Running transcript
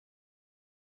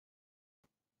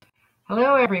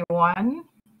Hello, everyone.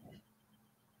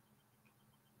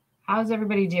 How's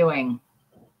everybody doing?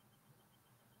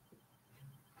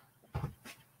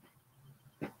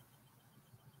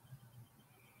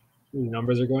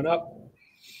 Numbers are going up.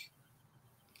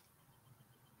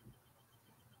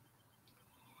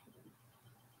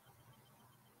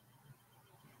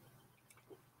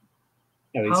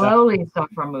 Yeah, Lisa. Hello, Lisa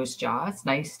from Moose Jaw. It's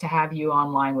nice to have you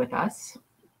online with us.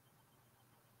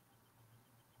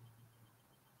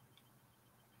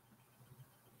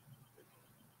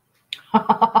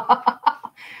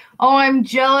 Oh, I'm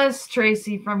jealous,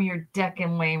 Tracy, from your deck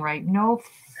in Wainwright. No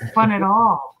fun at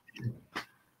all.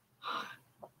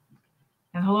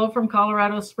 And hello from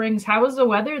Colorado Springs. How is the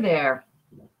weather there?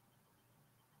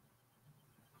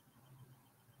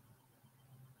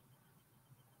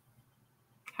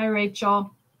 Hi,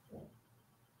 Rachel.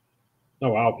 Oh,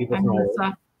 wow. People from all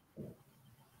over.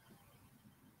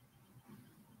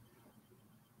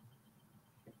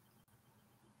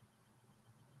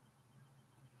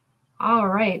 All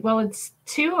right. Well, it's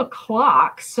 2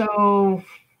 o'clock. So,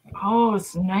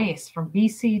 it's nice from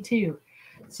BC too.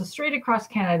 So straight across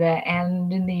Canada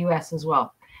and in the US as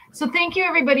well. So thank you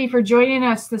everybody for joining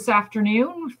us this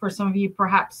afternoon. For some of you,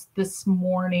 perhaps this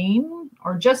morning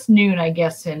or just noon, I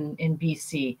guess, in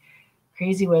BC.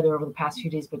 Crazy weather over the past few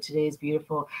days, but today is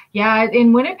beautiful. Yeah,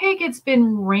 in Winnipeg, it's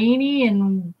been rainy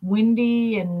and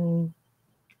windy and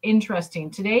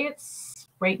interesting. Today,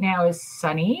 right now is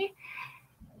sunny,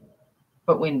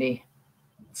 but windy.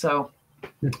 So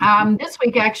this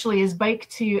week actually is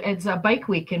it's a bike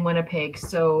week in Winnipeg.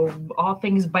 So all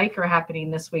things bike are happening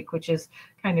this week, which is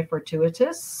kind of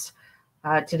fortuitous.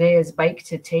 Today is bike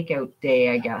to takeout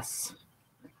day, I guess.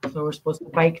 So we're supposed to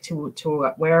bike to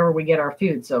wherever we get our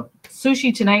food. So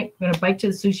sushi tonight. I'm going to bike to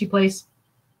the sushi place,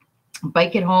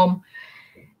 bike it home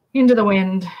into the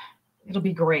wind. It'll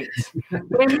be great.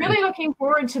 But I'm really looking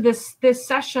forward to this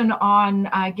session on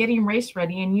getting race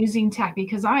ready and using tech,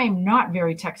 because I am not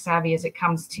very tech savvy as it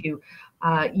comes to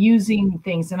using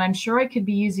things. And I'm sure I could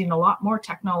be using a lot more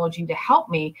technology to help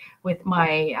me with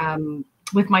my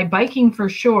biking for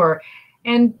sure.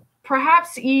 And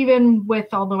perhaps even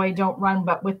although I don't run,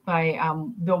 but with my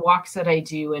the walks that I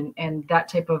do and that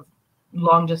type of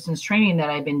long distance training that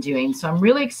I've been doing. So I'm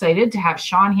really excited to have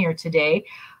Sean here today.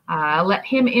 Let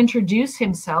him introduce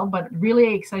himself, but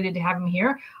really excited to have him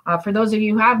here. For those of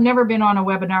you who have never been on a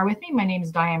webinar with me, my name is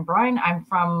Diane Bryan. I'm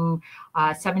from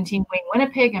 17 Wing,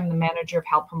 Winnipeg. I'm the manager of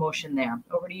health promotion there.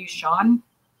 Over to you, Sean.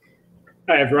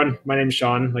 Hi, everyone. My name is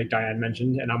Sean, like Diane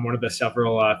mentioned, and I'm one of the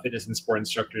several fitness and sport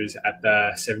instructors at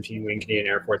the 17 Wing Canadian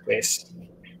Air Force Base.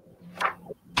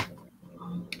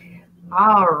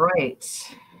 All right.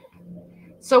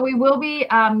 So we will be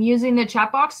using the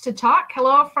chat box to talk.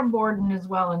 Hello from Borden as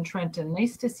well in Trenton.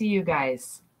 Nice to see you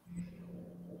guys.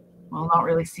 Well, not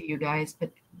really see you guys, but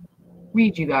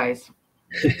read you guys.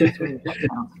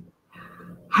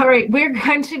 All right, we're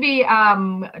going to be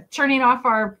turning off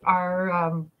our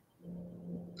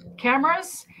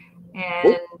cameras,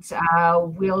 and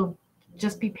we'll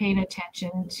just be paying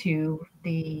attention to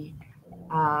the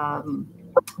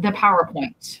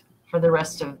PowerPoint for the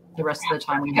rest of the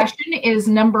time. The session is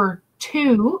number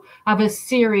 2 of a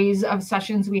series of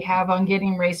sessions we have on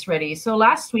getting race ready. So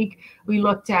last week we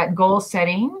looked at goal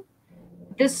setting.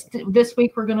 This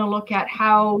week we're going to look at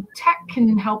how tech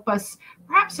can help us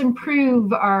perhaps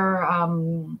improve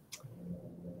our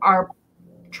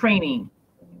training.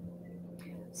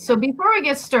 So before I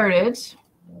get started,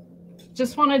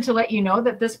 just wanted to let you know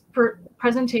that this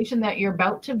presentation that you're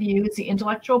about to view is the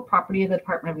intellectual property of the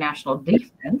Department of National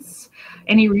Defense.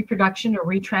 Any reproduction or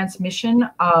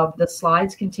retransmission of the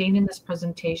slides contained in this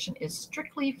presentation is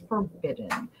strictly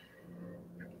forbidden.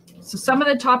 So some of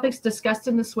the topics discussed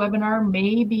in this webinar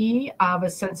may be of a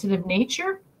sensitive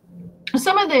nature.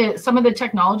 Some of the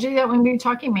technology that we're going to be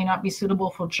talking may not be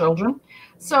suitable for children.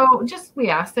 So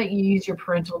we ask that you use your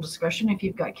parental discretion if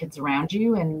you've got kids around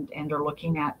you and are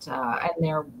looking at and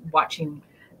they're watching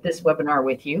this webinar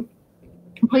with you.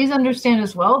 Please understand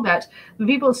as well that the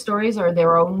people's stories are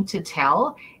their own to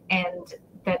tell, and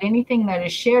that anything that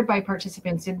is shared by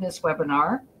participants in this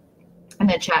webinar in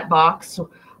the chat box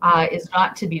is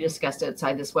not to be discussed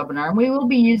outside this webinar. And we will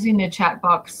be using the chat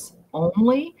box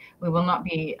only. We will not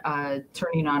be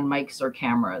turning on mics or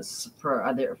cameras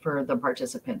for the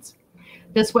participants.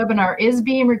 This webinar is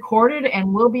being recorded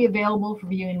and will be available for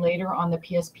viewing later on the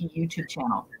PSP YouTube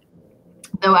channel.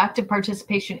 Though active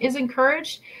participation is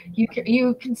encouraged,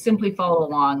 you can simply follow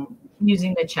along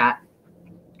using the chat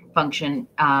function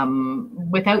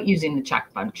without using the chat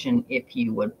function if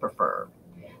you would prefer.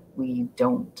 We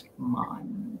don't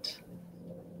mind.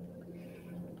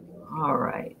 All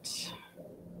right.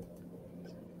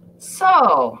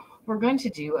 So we're going to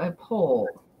do a poll.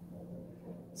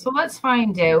 So let's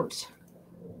find out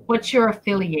what your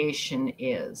affiliation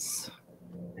is.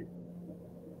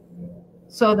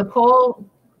 So the poll,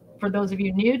 for those of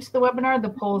you new to the webinar, the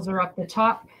polls are up the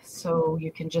top. So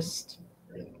you can just,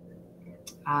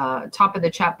 top of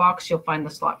the chat box, you'll find the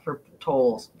slot for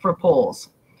polls.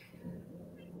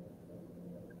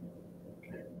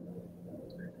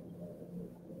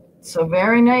 So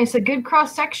very nice, a good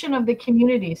cross section of the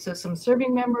community. So some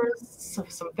serving members,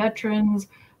 some veterans,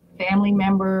 family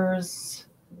members,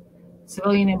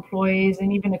 civilian employees,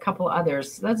 and even a couple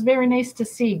others. So that's very nice to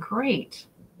see. Great.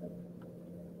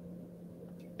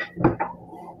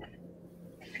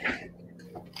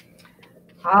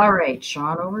 All right,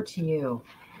 Sean, over to you.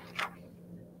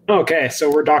 Okay,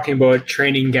 so we're talking about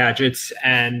training gadgets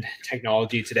and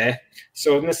technology today.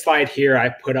 So in this slide here, I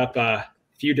put up a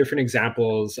few different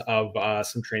examples of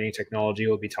some training technology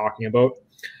we'll be talking about.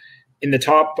 In the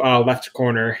top left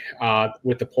corner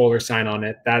with the polar sign on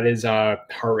it, that is a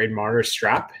heart rate monitor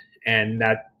strap, and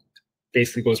that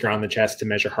basically goes around the chest to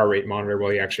measure heart rate, monitor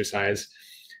while you exercise.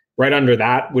 Right under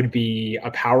that would be a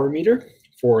power meter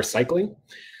for cycling,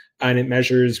 and it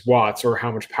measures watts, or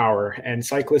how much power. And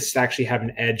cyclists actually have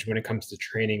an edge when it comes to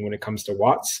training, when it comes to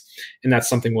watts, and that's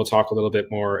something we'll talk a little bit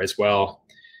more as well.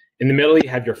 In the middle, you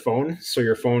have your phone. So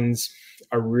your phone's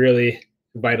a really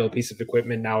vital piece of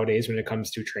equipment nowadays when it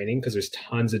comes to training, because there's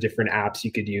tons of different apps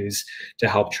you could use to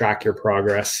help track your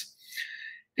progress.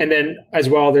 And then as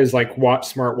well, there's like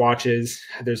smart watches,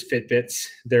 there's Fitbits,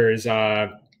 there's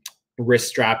wrist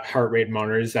strap heart rate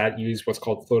monitors that use what's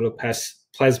called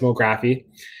photoplasmography,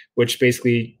 which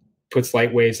basically puts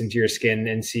light waves into your skin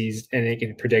and it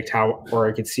can predict how, or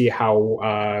it can see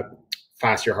how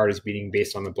fast your heart is beating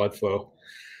based on the blood flow.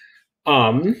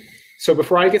 So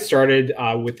before I get started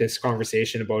with this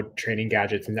conversation about training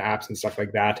gadgets and apps and stuff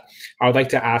like that, I would like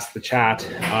to ask the chat,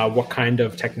 what kind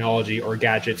of technology or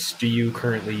gadgets do you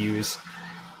currently use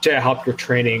to help your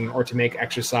training or to make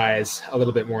exercise a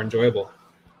little bit more enjoyable?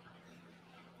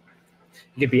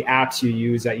 It could be apps you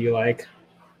use that you like.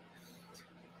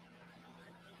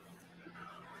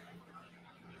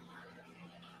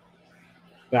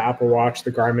 The Apple Watch,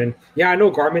 the Garmin. Yeah, I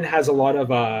know Garmin has a lot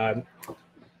of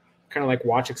kind of like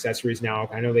watch accessories now.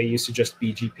 I know they used to just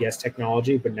be GPS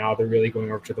technology, but now they're really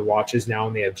going over to the watches now,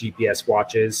 and they have GPS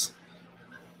watches.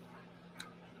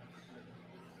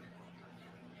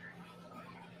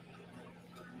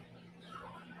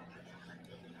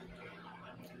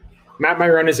 Map My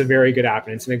Run is a very good app,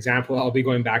 and it's an example I'll be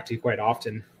going back to quite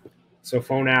often. So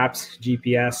phone apps,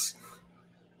 GPS.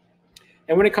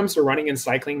 And when it comes to running and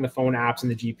cycling, the phone apps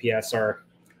and the GPS are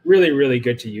really, really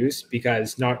good to use,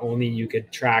 because not only you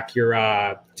could track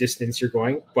your distance you're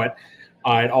going, but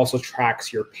it also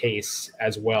tracks your pace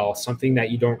as well, something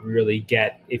that you don't really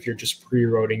get if you're just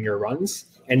pre-roading your runs.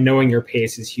 And knowing your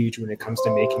pace is huge when it comes to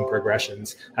making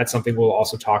progressions. That's something we'll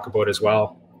also talk about as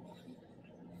well.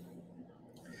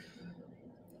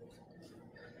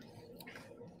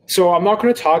 So I'm not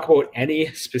going to talk about any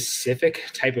specific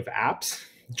type of apps,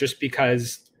 just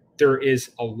because there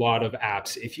is a lot of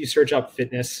apps. If you search up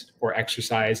fitness or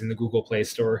exercise in the Google Play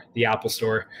Store, the Apple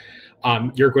Store,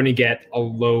 you're going to get a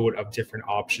load of different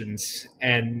options.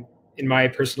 And in my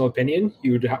personal opinion,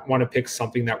 you would want to pick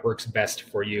something that works best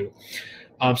for you.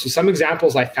 So some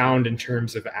examples I found in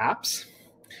terms of apps,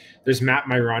 there's Map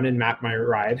My Run and Map My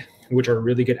Ride, which are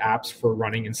really good apps for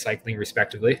running and cycling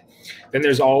respectively. Then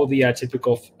there's all the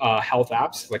typical health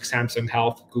apps like Samsung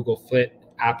Health, Google Fit,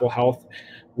 Apple Health,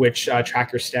 which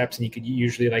track your steps, and you could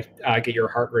usually get your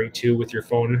heart rate too with your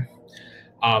phone.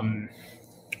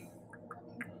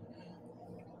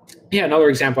 Yeah, another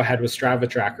example I had was Strava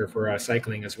Tracker for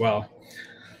cycling as well.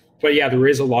 But yeah, there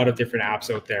is a lot of different apps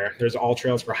out there. There's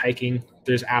AllTrails for hiking.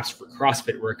 There's apps for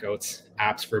CrossFit workouts,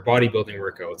 apps for bodybuilding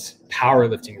workouts,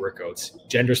 powerlifting workouts,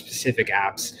 gender-specific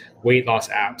apps, weight loss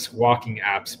apps, walking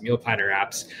apps, meal planner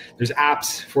apps. There's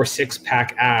apps for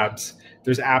six-pack abs.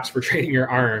 There's apps for training your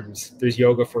arms. There's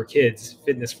yoga for kids,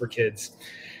 fitness for kids.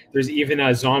 There's even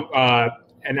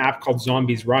an app called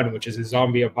Zombies Run, which is a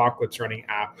zombie apocalypse running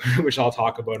app, which I'll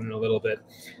talk about in a little bit.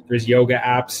 There's yoga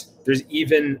apps. There's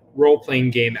even role-playing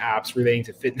game apps relating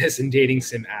to fitness and dating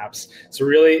sim apps. So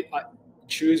really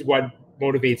choose what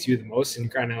motivates you the most and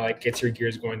kind of like gets your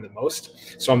gears going the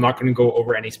most. So I'm not going to go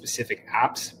over any specific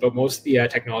apps, but most of the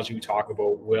technology we talk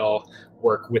about will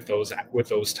work with those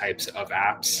types of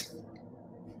apps.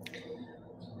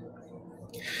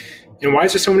 And why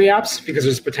is there so many apps? Because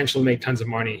there's potential to make tons of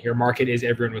money. Your market is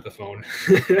everyone with a phone.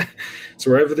 So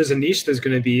wherever there's a niche, there's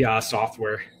going to be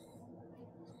software.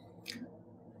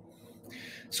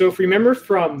 So if you remember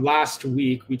from last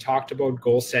week, we talked about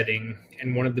goal setting,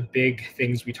 and one of the big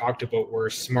things we talked about were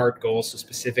SMART goals, so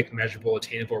specific, measurable,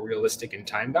 attainable, realistic, and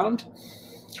time-bound.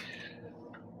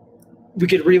 We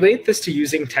could relate this to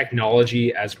using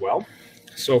technology as well.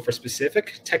 So for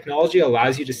specific, technology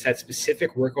allows you to set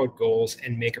specific workout goals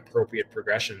and make appropriate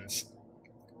progressions.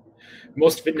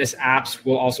 Most fitness apps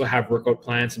will also have workout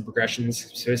plans and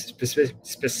progressions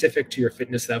specific to your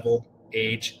fitness level,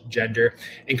 age, gender,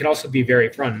 and can also be very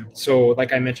fun. So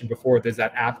like I mentioned before, there's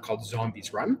that app called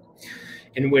Zombies Run,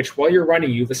 in which while you're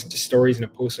running, you listen to stories in a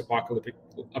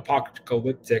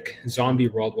post-apocalyptic zombie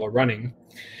world while running.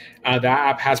 That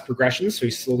app has progressions, so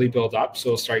you slowly build up. So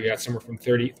it'll start you at somewhere from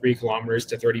 33 kilometers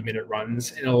to 30-minute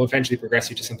runs, and it'll eventually progress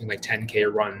you to something like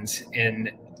 10K runs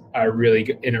in a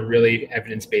really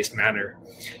evidence-based manner.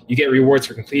 You get rewards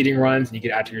for completing runs, and you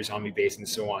get add to your zombie base and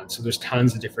so on. So there's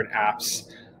tons of different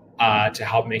apps to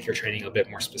help make your training a bit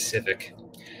more specific.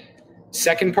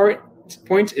 Second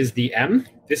point is the M.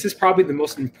 This is probably the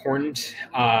most important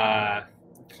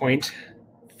point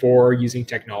for using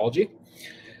technology.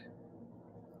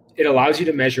 It allows you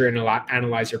to measure and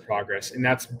analyze your progress, and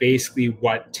that's basically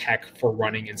what tech for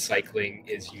running and cycling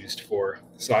is used for.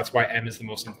 So that's why M is the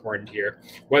most important here.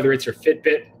 Whether it's your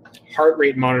Fitbit, heart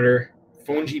rate monitor,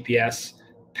 phone GPS,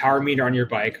 power meter on your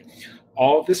bike,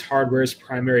 all of this hardware's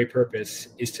primary purpose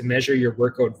is to measure your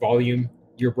workout volume,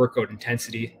 your workout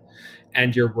intensity,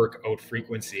 and your workout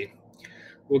frequency.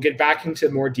 We'll get back into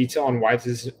more detail on why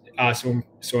this is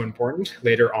so important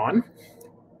later on.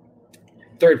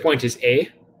 Third point is A,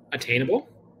 attainable.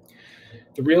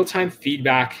 The real-time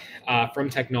feedback from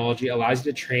technology allows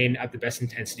you to train at the best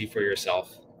intensity for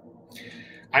yourself.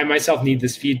 I myself need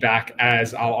this feedback,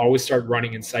 as I'll always start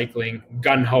running and cycling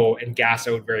gun-ho and gas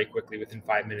out very quickly within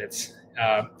 5 minutes.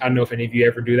 I don't know if any of you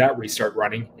ever do that, where you start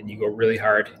running and you go really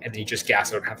hard and then you just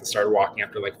gas out and have to start walking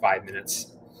after like 5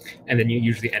 minutes. And then you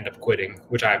usually end up quitting,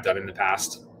 which I have done in the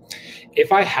past.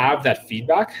 If I have that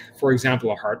feedback, for example,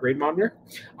 a heart rate monitor,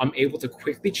 I'm able to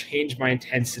quickly change my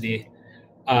intensity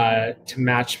to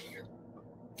match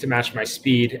my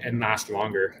speed and last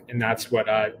longer. And that's what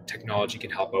technology can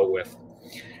help out with.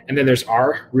 And then there's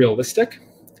R, realistic.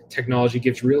 Technology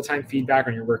gives real-time feedback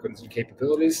on your workouts and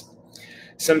capabilities.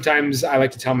 Sometimes I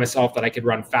like to tell myself that I could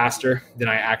run faster than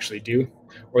I actually do,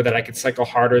 or that I could cycle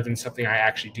harder than something I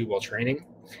actually do while training.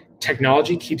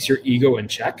 Technology keeps your ego in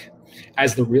check,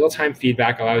 as the real-time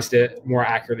feedback allows to more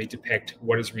accurately depict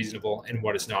what is reasonable and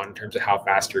what is not in terms of how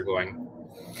fast you're going.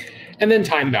 And then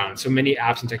time-bound. So many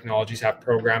apps and technologies have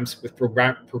programs with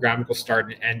programmable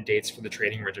start and end dates for the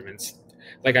training regimens.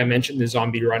 Like I mentioned, the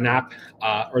Zombies Run app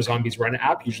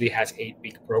usually has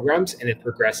 8-week programs, and it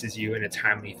progresses you in a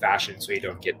timely fashion so you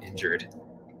don't get injured.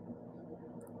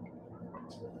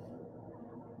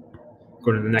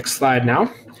 Go to the next slide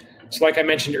now. So like I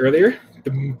mentioned earlier,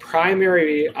 the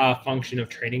primary function of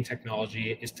training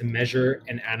technology is to measure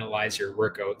and analyze your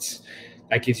workouts.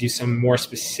 That gives you some more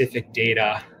specific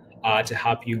data to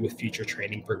help you with future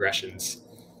training progressions.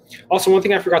 Also, one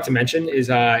thing I forgot to mention is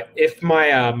if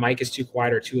my mic is too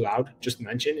quiet or too loud, just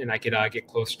mention, and I could get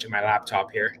closer to my laptop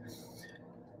here.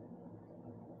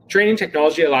 Training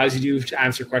technology allows you to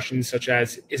answer questions such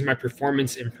as, is my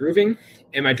performance improving?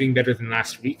 Am I doing better than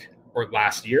last week or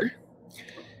last year?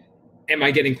 Am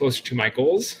I getting closer to my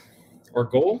goals or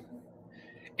goal?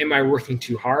 Am I working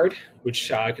too hard, which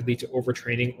could lead to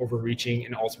overtraining, overreaching,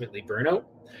 and ultimately burnout?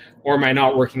 Or am I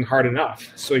not working hard enough,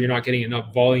 so you're not getting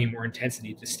enough volume or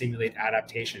intensity to stimulate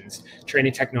adaptations?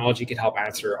 Training technology can help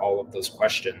answer all of those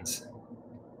questions.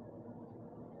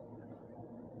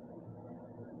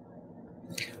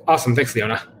 Awesome, thanks,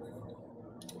 Leona.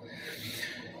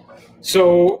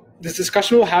 So this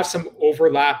discussion will have some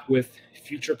overlap with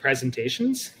future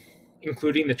presentations,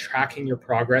 including the tracking your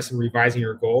progress and revising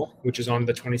your goal, which is on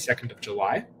the 22nd of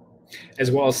July,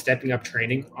 as well as stepping up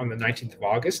training on the 19th of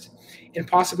August, and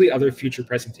possibly other future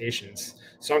presentations.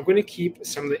 So I'm going to keep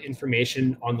some of the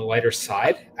information on the lighter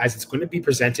side, as it's going to be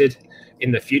presented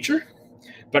in the future,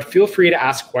 but feel free to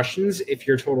ask questions if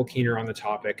you're a total keener on the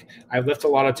topic. I've left a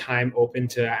lot of time open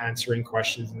to answering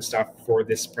questions and stuff for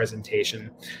this presentation,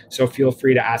 so feel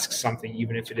free to ask something,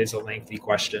 even if it is a lengthy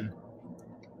question.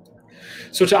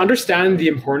 So to understand the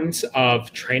importance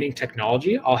of training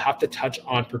technology, I'll have to touch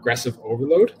on progressive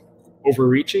overload,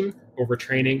 overreaching,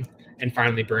 overtraining, and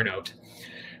finally burnout.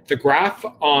 The graph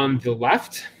on the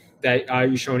left that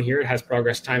you're shown here has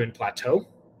progress time and plateau,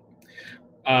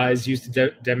 is used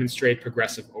to demonstrate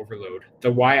progressive overload.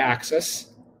 The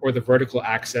y-axis, or the vertical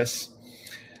axis,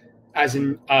 as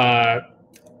in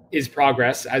is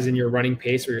progress, as in your running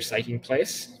pace or your cycling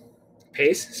pace.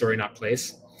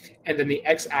 and then the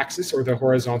x-axis or the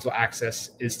horizontal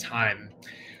axis is time.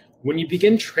 When you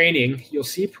begin training, you'll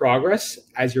see progress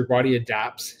as your body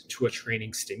adapts to a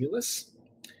training stimulus.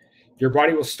 Your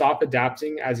body will stop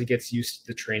adapting as it gets used to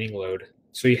the training load.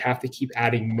 So you have to keep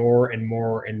adding more and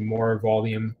more and more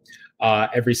volume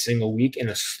every single week in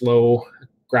a slow,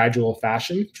 gradual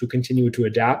fashion to continue to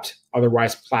adapt.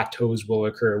 Otherwise, plateaus will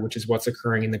occur, which is what's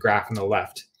occurring in the graph on the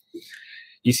left.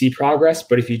 You see progress,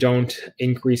 but if you don't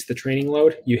increase the training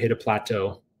load, you hit a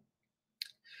plateau.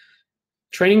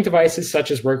 Training devices such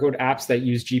as workout apps that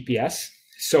use GPS.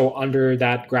 So under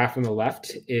that graph on the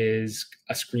left is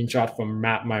a screenshot from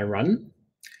MapMyRun.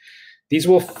 These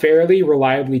will fairly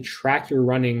reliably track your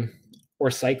running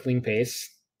or cycling pace,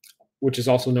 which is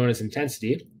also known as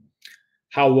intensity,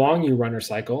 how long you run or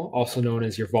cycle, also known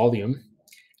as your volume,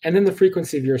 and then the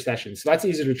frequency of your sessions. So that's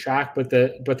easy to track, but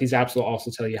these apps will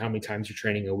also tell you how many times you're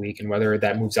training a week and whether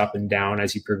that moves up and down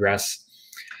as you progress.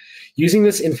 Using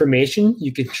this information,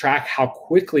 you can track how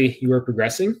quickly you are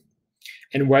progressing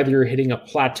and whether you're hitting a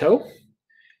plateau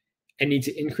and need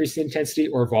to increase the intensity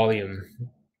or volume.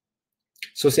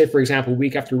 So say, for example,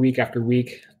 week after week after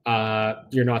week,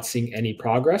 you're not seeing any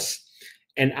progress.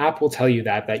 An app will tell you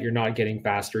that you're not getting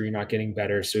faster, you're not getting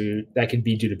better. So that could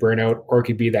be due to burnout, or it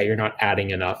could be that you're not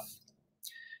adding enough.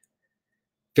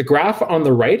 The graph on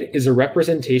the right is a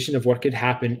representation of what could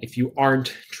happen if you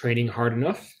aren't training hard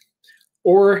enough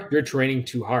or you're training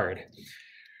too hard.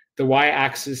 The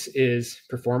y-axis is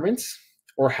performance,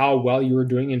 or how well you are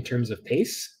doing in terms of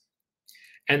pace.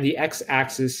 And the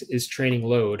x-axis is training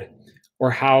load,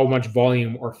 or how much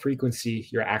volume or frequency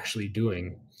you're actually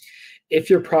doing. If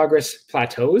your progress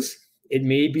plateaus, it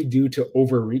may be due to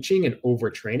overreaching and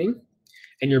overtraining,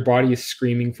 and your body is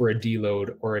screaming for a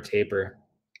deload or a taper.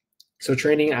 So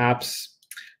training apps,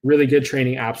 really good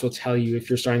training apps will tell you if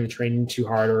you're starting to train too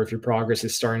hard or if your progress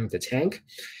is starting to tank.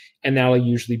 And that'll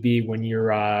usually be when you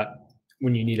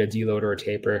need a deload or a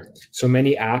taper. So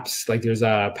many apps, like there's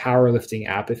a powerlifting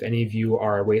app, if any of you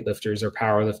are weightlifters or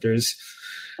powerlifters,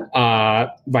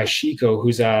 by Shiko,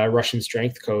 who's a Russian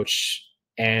strength coach,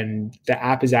 and the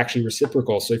app is actually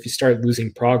reciprocal. So if you start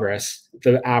losing progress,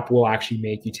 the app will actually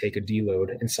make you take a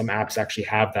deload, and some apps actually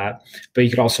have that. But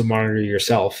you could also monitor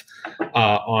yourself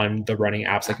on the running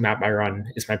apps like MapMyRun.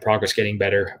 Is my progress getting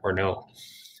better or no?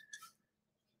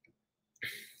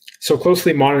 So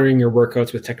closely monitoring your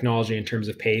workouts with technology in terms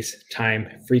of pace, time,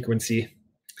 frequency,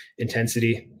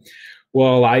 intensity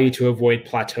will allow you to avoid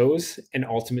plateaus and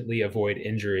ultimately avoid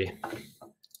injury.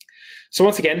 So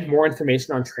once again, more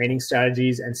information on training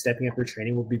strategies and stepping up your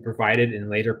training will be provided in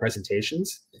later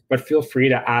presentations, but feel free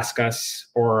to ask us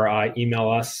or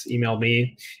email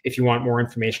me if you want more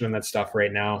information on that stuff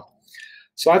right now.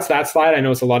 So that's that slide. I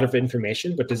know it's a lot of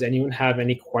information, but does anyone have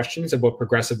any questions about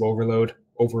progressive overload,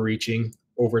 overreaching,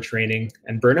 overtraining,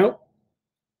 and burnout?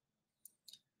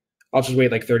 I'll just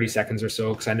wait like 30 seconds or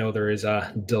so because I know there is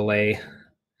a delay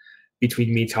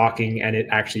between me talking and it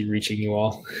actually reaching you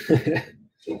all.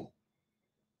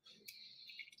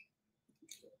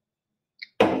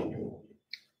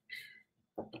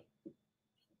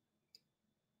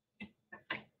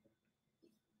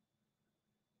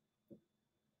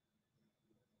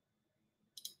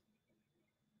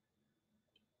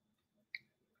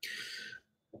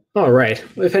 All right.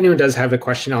 If anyone does have a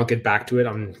question, I'll get back to it.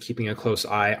 I'm keeping a close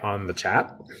eye on the chat.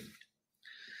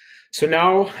 So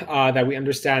now that we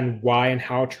understand why and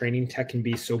how training tech can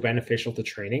be so beneficial to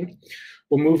training,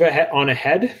 we'll move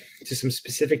ahead to some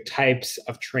specific types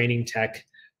of training tech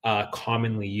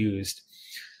commonly used.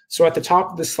 So at the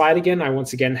top of the slide again, I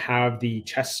once again have the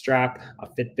chest strap, a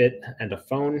Fitbit, and a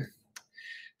phone.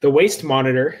 The waist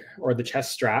monitor, or the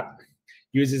chest strap,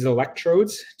 uses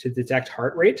electrodes to detect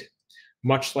heart rate,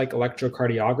 much like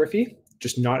electrocardiography,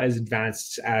 just not as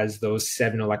advanced as those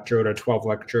 7 electrode or 12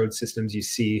 electrode systems you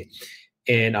see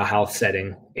in a health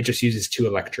setting. It just uses 2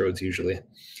 electrodes usually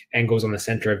and goes on the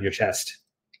center of your chest.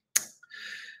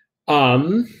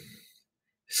 Some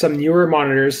newer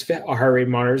monitors, heart rate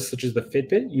monitors, such as the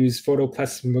Fitbit, use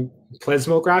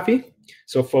photoplethysmography.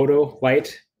 So photo,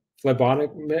 light,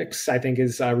 phlebotomics, I think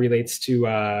relates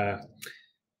to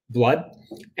blood,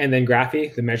 and then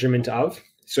graphy, the measurement of.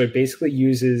 So it basically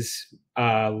uses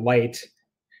light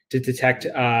to detect,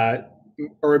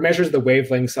 or it measures the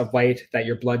wavelengths of light that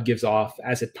your blood gives off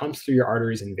as it pumps through your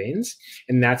arteries and veins,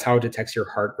 and that's how it detects your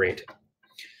heart rate.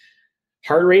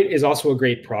 Heart rate is also a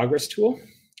great progress tool.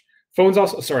 Phones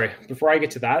also, before I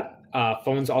get to that,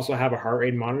 phones also have a heart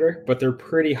rate monitor, but they're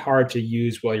pretty hard to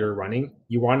use while you're running.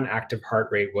 You want an active heart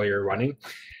rate while you're running.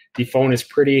 The phone is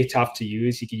pretty tough to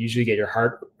use. You can usually get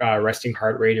your resting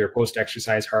heart rate or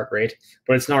post-exercise heart rate,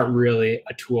 but it's not really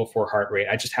a tool for heart rate.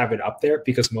 I just have it up there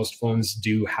because most phones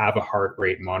do have a heart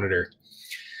rate monitor.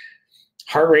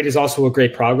 Heart rate is also a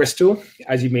great progress tool.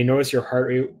 As you may notice, your heart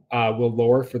rate will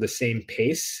lower for the same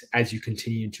pace as you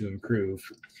continue to improve.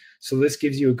 So this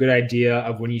gives you a good idea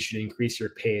of when you should increase your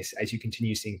pace as you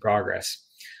continue seeing progress.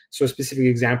 So a specific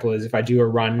example is if I do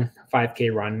a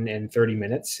 5K run in 30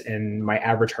 minutes and my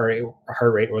average heart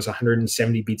rate was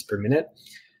 170 beats per minute,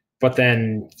 but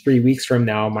then 3 weeks from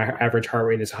now, my average heart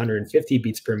rate is 150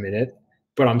 beats per minute,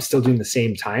 but I'm still doing the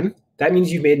same time, that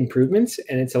means you've made improvements,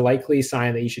 and it's a likely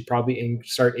sign that you should probably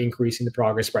start increasing the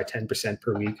progress by 10%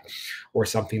 per week or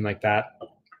something like that.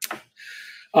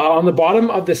 On the bottom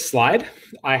of this slide,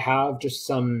 I have just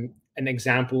an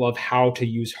example of how to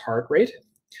use heart rate.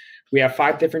 We have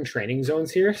 5 different training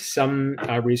zones here. Some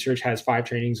research has 5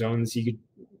 training zones. You could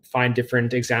find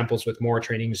different examples with more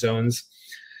training zones.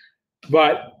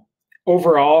 But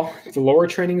overall, the lower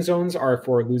training zones are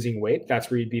for losing weight.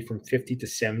 That's where you'd be from 50 to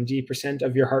 70%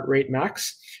 of your heart rate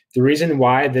max. The reason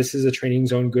why this is a training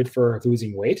zone good for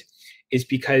losing weight is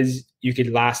because you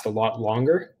could last a lot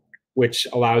longer, which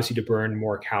allows you to burn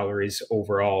more calories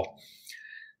overall.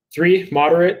 3,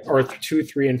 moderate, or 2,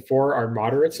 3, and 4 are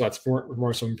moderate. So that's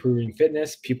more so improving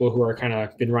fitness. People who are kind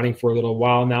of been running for a little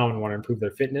while now and want to improve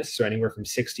their fitness. So anywhere from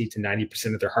 60 to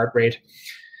 90% of their heart rate.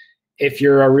 If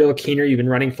you're a real keener, you've been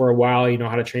running for a while, you know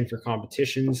how to train for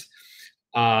competitions.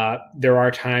 There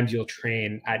are times you'll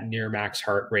train at near max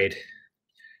heart rate,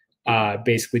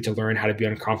 basically to learn how to be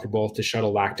uncomfortable, to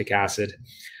shuttle lactic acid.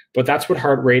 But that's what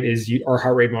heart rate is, or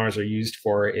heart rate monitors are used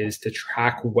for, is to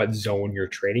track what zone you're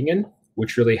training in,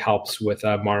 which really helps with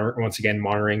once again,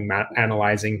 monitoring,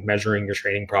 analyzing, measuring your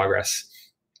training progress.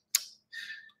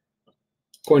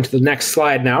 Going to the next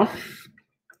slide now.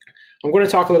 I'm going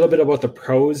to talk a little bit about the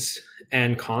pros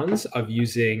and cons of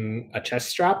using a chest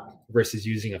strap versus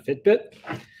using a Fitbit.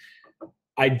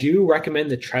 I do recommend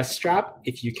the chest strap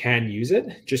if you can use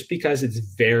it, just because it's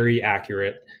very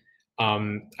accurate.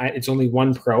 It's only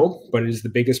one pro, but it is the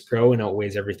biggest pro and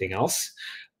outweighs everything else.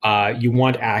 You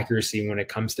want accuracy when it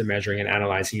comes to measuring and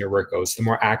analyzing your workouts. The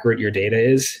more accurate your data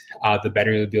is, the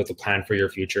better you'll be able to plan for your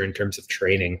future in terms of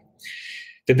training.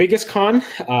 The biggest con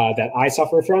that I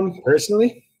suffer from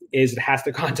personally is it has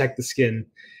to contact the skin.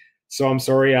 So I'm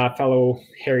sorry, fellow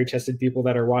hairy-chested people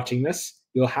that are watching this,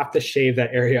 you'll have to shave that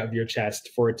area of your chest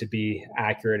for it to be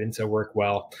accurate and to work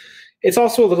well. It's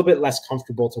also a little bit less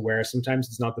comfortable to wear. Sometimes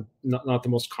it's not the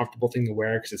most comfortable thing to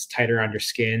wear because it's tighter on your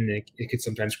skin. And it could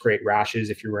sometimes create rashes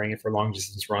if you're wearing it for long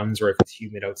distance runs or if it's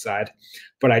humid outside.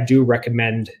 But I do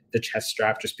recommend the chest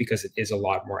strap just because it is a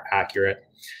lot more accurate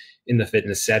in the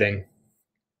fitness setting.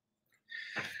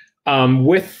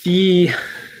 With the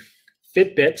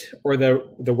Fitbit or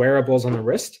the wearables on the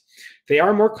wrist, they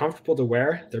are more comfortable to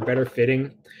wear. They're better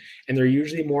fitting, and they're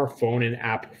usually more phone and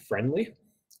app friendly.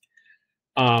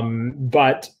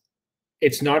 But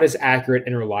it's not as accurate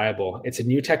and reliable. It's a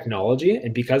new technology,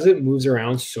 and because it moves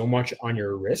around so much on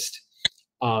your wrist,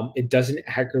 it doesn't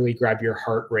accurately grab your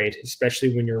heart rate,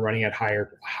 especially when you're running at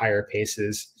higher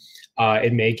paces.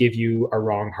 It may give you a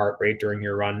wrong heart rate during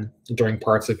your run, during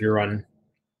parts of your run.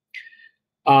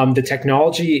 The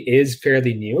technology is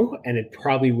fairly new, and it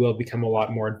probably will become a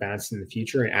lot more advanced in the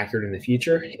future and accurate in the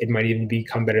future. It might even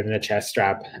become better than a chest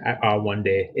strap one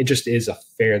day. It just is a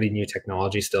fairly new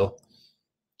technology still.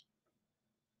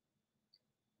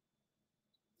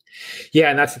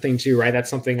 Yeah, and that's the thing too, right? That's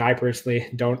something I personally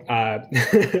don't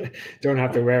don't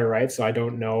have to wear, right? So I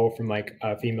don't know from like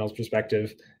a female's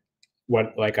perspective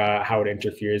what how it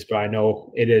interferes, but I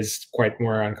know it is quite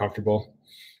more uncomfortable.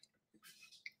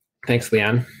 Thanks,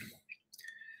 Leanne.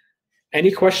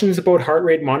 Any questions about heart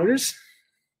rate monitors?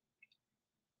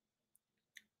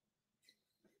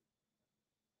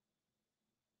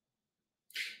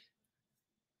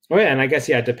 Oh yeah, and I guess,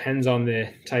 yeah, it depends on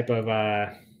the type of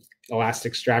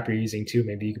elastic strap you're using too.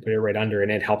 Maybe you can put it right under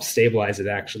and it helps stabilize it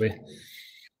actually.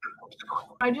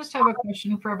 I just have a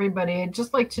question for everybody. I'd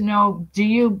just like to know,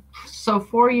 so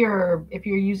for if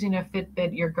you're using a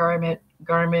Fitbit, your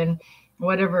Garmin,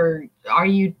 whatever, are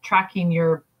you tracking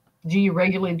do you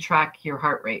regularly track your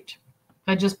heart rate?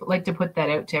 I'd just like to put that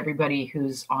out to everybody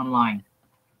who's online.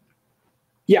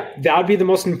 Yeah, that would be the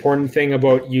most important thing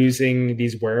about using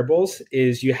these wearables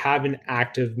is you have an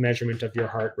active measurement of your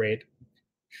heart rate.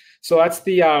 So that's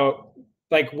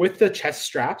like with the chest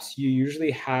straps, you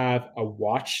usually have a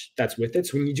watch that's with it.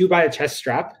 So when you do buy a chest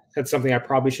strap, that's something I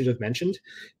probably should have mentioned,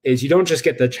 is you don't just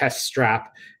get the chest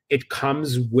strap. It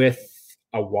comes with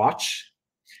a watch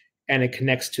and it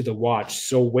connects to the watch.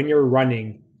 So when you're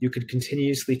running, you could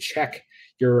continuously check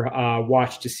your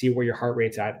watch to see where your heart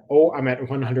rate's at. Oh, I'm at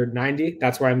 190.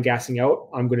 That's why I'm gassing out.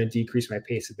 I'm going to decrease my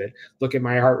pace a bit. Look at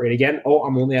my heart rate again. Oh,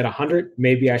 I'm only at 100.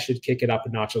 Maybe I should kick it up a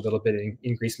notch a little bit and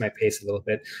increase my pace a little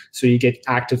bit. So you get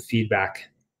active feedback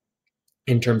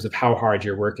in terms of how hard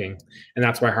you're working. And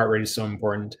that's why heart rate is so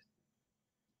important.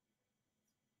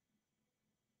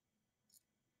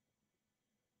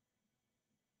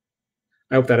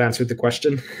 I hope that answered the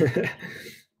question.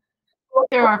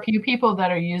 There are a few people that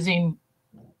are using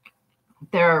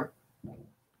their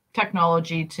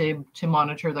technology to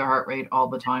monitor their heart rate all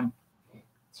the time.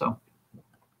 So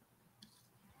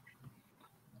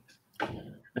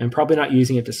I'm probably not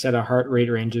using it to set a heart rate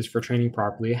ranges for training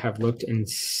properly. Have looked and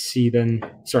see then.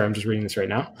 Sorry, I'm just reading this right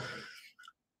now.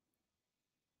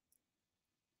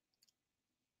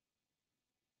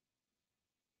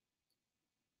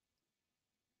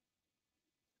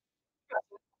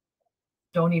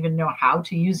 don't even know how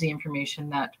to use the information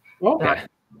that that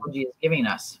technology is giving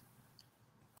us.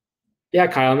 Yeah,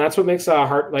 Kyle, and that's what makes a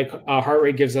heart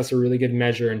rate gives us a really good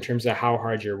measure in terms of how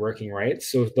hard you're working, right?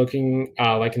 So looking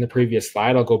like in the previous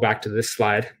slide, I'll go back to this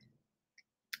slide.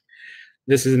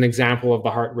 This is an example of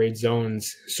the heart rate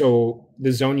zones. So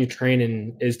the zone you train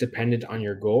in is dependent on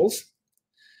your goals.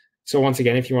 So once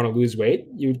again, if you want to lose weight,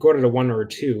 you would go to the 1 or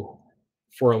 2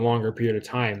 for a longer period of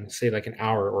time, say like an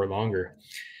hour or longer.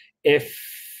 If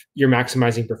you're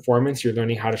maximizing performance, you're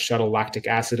learning how to shuttle lactic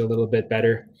acid a little bit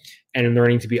better, and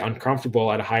learning to be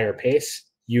uncomfortable at a higher pace,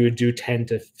 you would do 10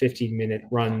 to 15-minute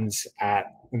runs at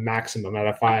maximum at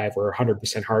a 5 or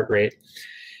 100% heart rate.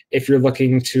 If you're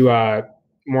looking to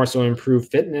more so improve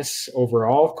fitness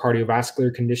overall,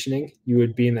 cardiovascular conditioning, you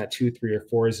would be in that 2, 3, or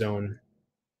 4 zone.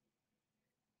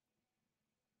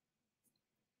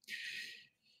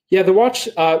 Yeah, the watch,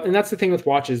 and that's the thing with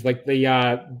watches, like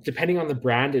depending on the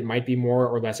brand, it might be more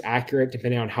or less accurate.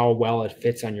 Depending on how well it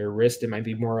fits on your wrist, it might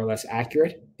be more or less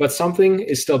accurate, but something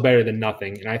is still better than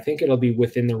nothing. And I think it'll be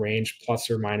within the range, plus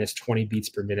or minus 20 beats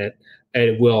per minute.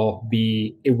 It will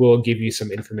give you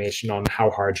some information on how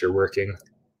hard you're working.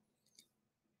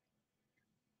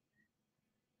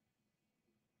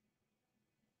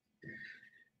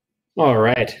 All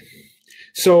right.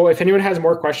 So if anyone has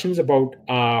more questions about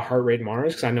heart rate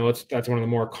monitors, because I know that's one of the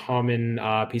more common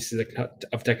pieces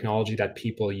of technology that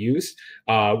people use,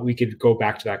 we could go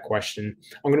back to that question.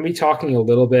 I'm going to be talking a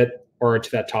little bit, or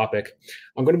to that topic,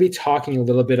 I'm going to be talking a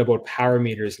little bit about power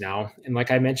meters now. And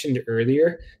like I mentioned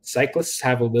earlier, cyclists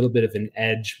have a little bit of an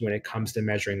edge when it comes to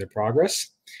measuring the progress,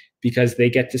 because they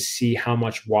get to see how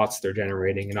much watts they're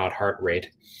generating and not heart rate.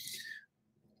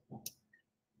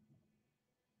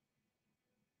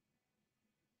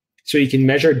 So you can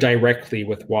measure directly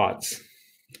with watts.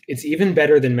 It's even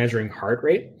better than measuring heart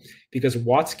rate, because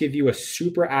watts give you a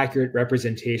super accurate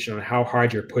representation on how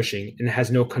hard you're pushing and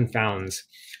has no confounds.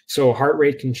 So heart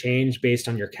rate can change based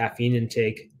on your caffeine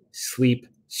intake, sleep,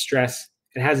 stress.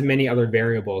 It has many other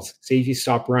variables. Say if you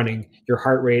stop running, your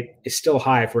heart rate is still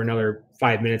high for another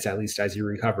 5 minutes at least as you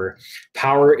recover.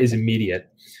 Power is immediate.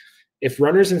 If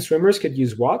runners and swimmers could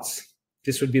use watts,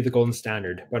 this would be the golden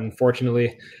standard. But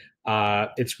unfortunately,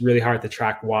 it's really hard to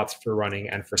track watts for running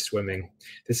and for swimming.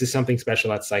 This is something special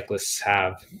that cyclists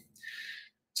have.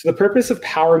 So the purpose of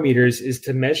power meters is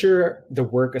to measure the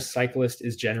work a cyclist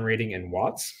is generating in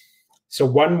watts. So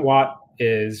 1 watt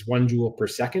is 1 joule per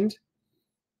second,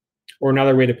 or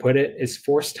another way to put it is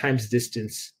force times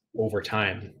distance over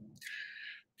time.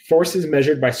 Force is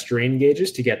measured by strain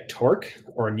gauges to get torque,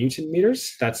 or Newton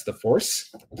meters. That's the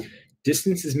force.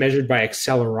 Distance is measured by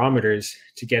accelerometers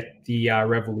to get the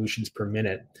revolutions per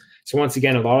minute. So once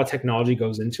again, a lot of technology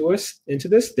goes into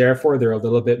this. Therefore, they're a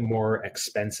little bit more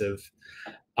expensive.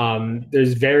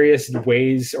 There's various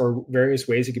ways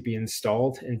it could be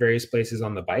installed in various places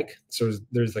on the bike. So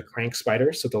there's the crank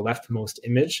spider. So the leftmost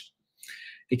image,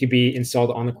 it could be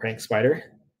installed on the crank spider,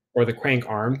 or the crank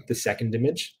arm, the second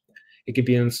image. It could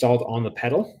be installed on the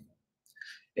pedal.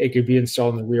 It could be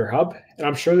installed in the rear hub. And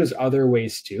I'm sure there's other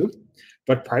ways too,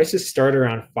 but prices start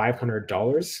around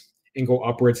 $500 and go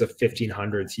upwards of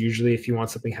 $1,500. Usually if you want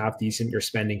something half decent, you're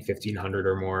spending $1,500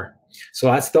 or more. So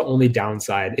that's the only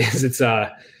downside, is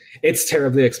it's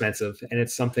terribly expensive. And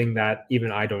it's something that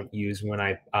even I don't use when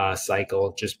I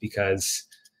cycle, just because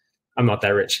I'm not that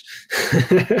rich.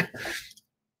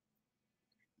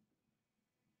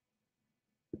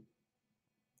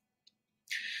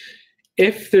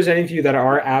 If there's any of you that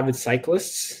are avid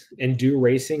cyclists and do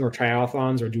racing or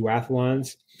triathlons or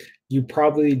duathlons, you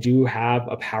probably do have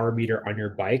a power meter on your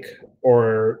bike,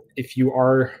 or if you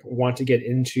want to get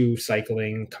into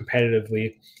cycling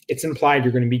competitively, it's implied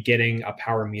you're going to be getting a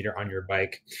power meter on your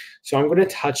bike. So I'm going to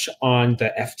touch on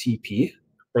the FTP,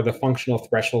 or the functional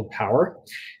threshold power.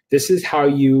 This is how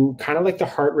you, kind of like the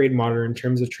heart rate monitor in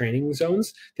terms of training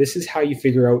zones, this is how you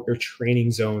figure out your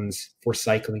training zones for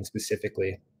cycling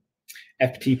specifically.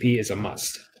 FTP is a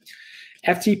must.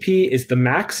 FTP is the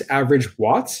max average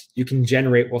watts you can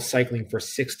generate while cycling for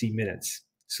 60 minutes.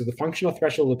 So the functional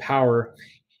threshold of power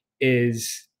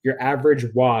is your average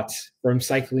watts from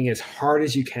cycling as hard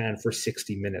as you can for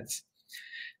 60 minutes.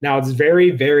 Now, it's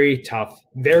very, very tough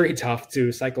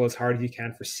to cycle as hard as you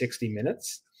can for 60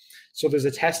 minutes. So there's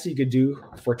a test you could do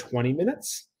for 20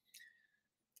 minutes.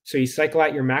 So you cycle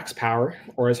at your max power,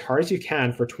 or as hard as you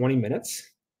can, for 20 minutes.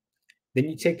 Then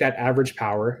you take that average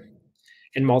power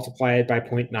and multiply it by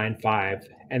 0.95,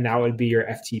 and that would be your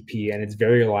FTP, and it's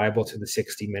very reliable to the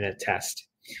 60-minute test.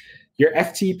 Your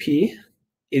FTP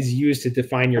is used to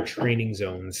define your training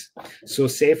zones. So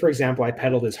say, for example, I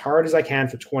pedaled as hard as I can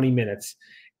for 20 minutes,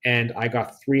 and I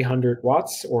got 300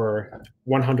 watts or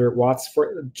 100 watts,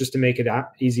 for just to make it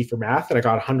easy for math, and I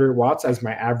got 100 watts as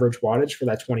my average wattage for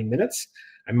that 20 minutes.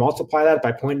 I multiply that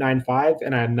by 0.95,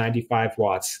 and I have 95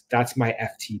 watts. That's my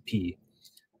FTP.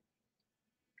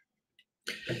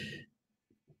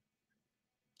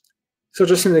 So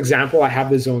just an example, I have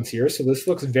the zones here. So this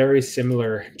looks very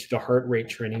similar to the heart rate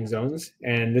training zones.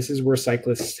 And this is where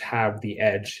cyclists have the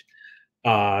edge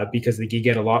because they can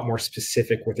get a lot more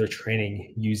specific with their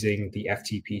training using the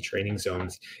FTP training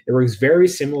zones. It works very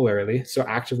similarly. So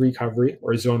active recovery,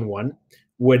 or zone 1,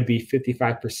 would be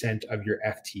 55% of your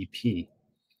FTP.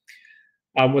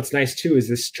 What's nice too is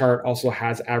this chart also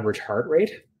has average heart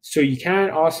rate. So you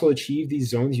can also achieve these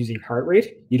zones using heart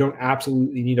rate. You don't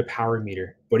absolutely need a power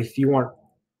meter. But if you want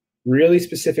really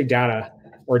specific data,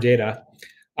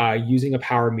 using a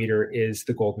power meter is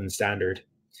the golden standard.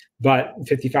 But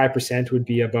 55% would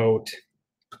be about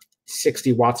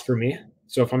 60 watts for me.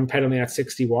 So if I'm pedaling at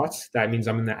 60 watts, that means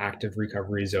I'm in the active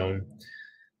recovery zone.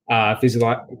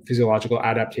 Physiological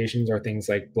adaptations are things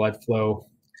like blood flow,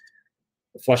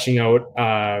 flushing out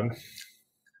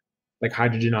like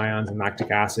hydrogen ions and lactic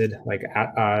acid, like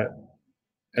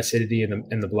acidity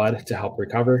in the blood to help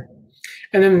recover.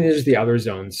 And then there's the other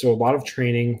zones. So a lot of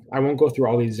training, I won't go through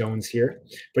all these zones here,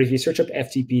 but if you search up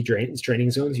FTP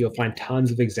training zones, you'll find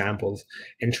tons of examples.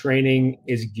 And training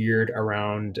is geared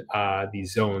around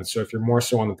these zones. So if you're more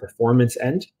so on the performance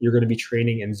end, you're going to be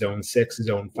training in zone 6,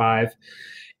 zone 5.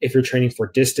 If you're training for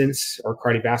distance or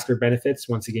cardiovascular benefits,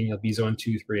 once again, you'll be zone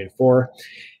 2, 3, and 4.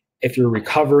 If you're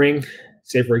recovering,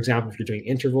 say, for example, if you're doing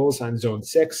intervals on zone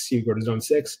 6, you go to zone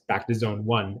 6, back to zone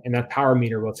 1, and that power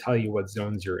meter will tell you what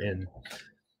zones you're in.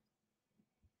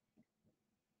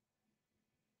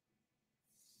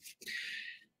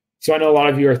 So I know a lot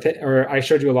of you are, I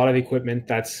showed you a lot of equipment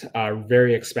that's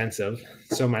very expensive.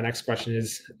 So my next question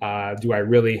is, do I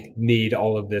really need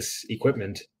all of this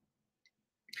equipment?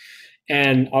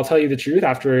 And I'll tell you the truth,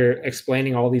 after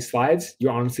explaining all these slides, you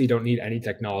honestly don't need any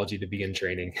technology to begin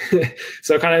training.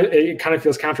 So it kind of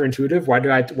feels counterintuitive. Why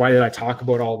did I talk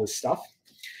about all this stuff?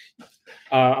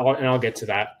 I'll get to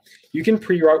that. You can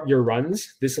pre-route your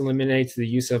runs. This eliminates the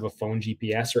use of a phone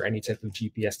GPS or any type of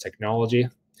GPS technology.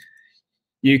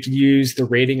 You could use the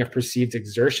rating of perceived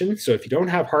exertion. So if you don't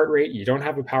have heart rate, you don't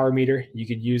have a power meter, you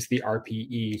could use the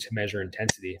RPE to measure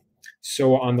intensity.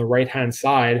 So on the right-hand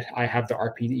side, I have the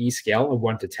RPE scale of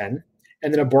 1 to 10,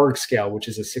 and then a Borg scale, which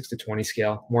is a 6 to 20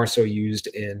 scale, more so used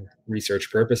in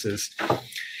research purposes.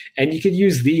 And you could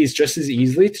use these just as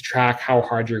easily to track how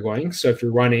hard you're going. So if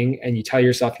you're running and you tell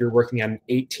yourself you're working at an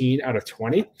 18 out of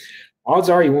 20, odds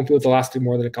are you won't be able to last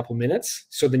more than a couple minutes.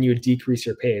 So then you would decrease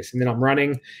your pace. And then I'm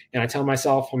running and I tell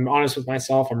myself, I'm honest with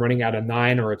myself, I'm running at a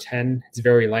 9 or a 10. It's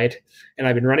very light. And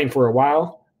I've been running for a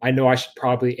while. I know I should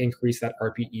probably increase that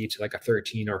RPE to like a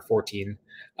 13 or 14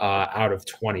 out of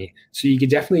 20. So you could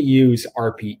definitely use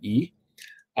RPE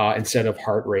instead of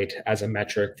heart rate as a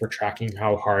metric for tracking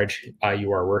how hard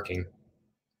you are working.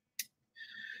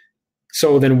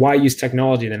 So then why use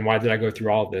technology? Then why did I go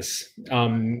through all of this?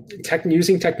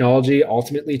 Using technology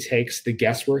ultimately takes the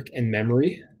guesswork and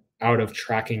memory out of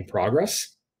tracking progress.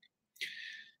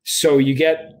 So you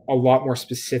get a lot more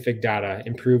specific data.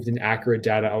 Improved and accurate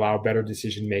data allow better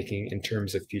decision-making in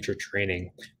terms of future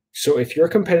training. So if you're a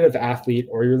competitive athlete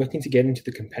or you're looking to get into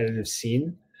the competitive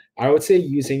scene, I would say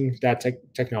using that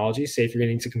technology, say if you're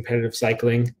getting into competitive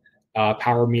cycling,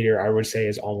 power meter, I would say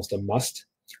is almost a must.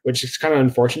 which is kind of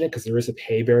unfortunate because there is a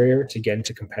pay barrier to get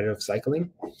into competitive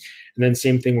cycling. And then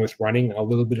same thing with running, a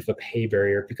little bit of a pay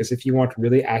barrier, because if you want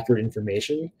really accurate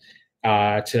information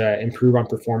to improve on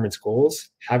performance goals,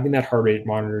 having that heart rate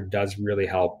monitor does really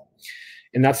help.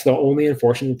 And that's the only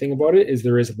unfortunate thing about it, is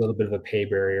there is a little bit of a pay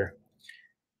barrier.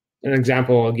 An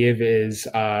example I'll give is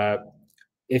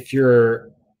if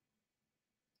you're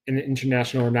an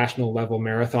international or national level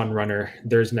marathon runner,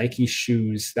 there's Nike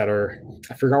shoes that are,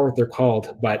 I forgot what they're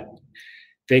called, but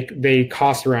they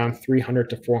cost around $300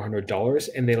 to $400,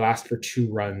 and they last for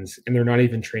 2 runs, and they're not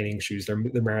even training shoes, they're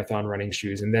the marathon running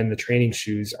shoes. And then the training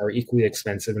shoes are equally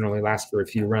expensive and only last for a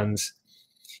few runs.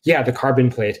 Yeah, the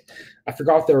carbon plate. I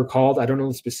forgot what they were called. I don't know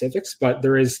the specifics, but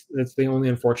that's the only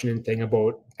unfortunate thing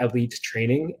about elite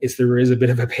training, is there is a bit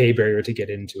of a pay barrier to get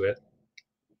into it.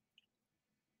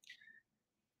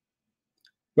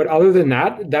 But other than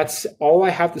that, that's all I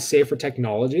have to say for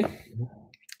technology.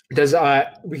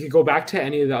 We could go back to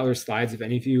any of the other slides if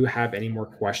any of you have any more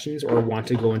questions or want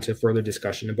to go into further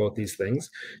discussion about these things.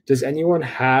 Does anyone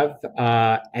have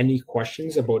any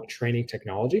questions about training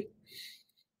technology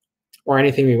or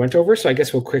anything we went over? So I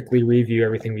guess we'll quickly review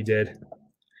everything we did,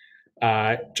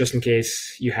 just in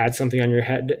case you had something on your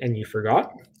head and you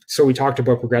forgot. So we talked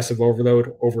about progressive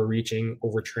overload, overreaching,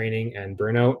 overtraining, and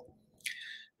burnout.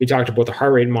 We talked about the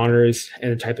heart rate monitors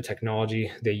and the type of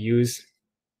technology they use.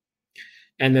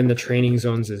 And then the training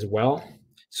zones as well.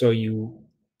 So your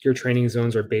training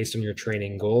zones are based on your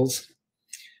training goals.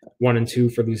 1 and 2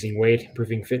 for losing weight.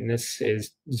 Improving fitness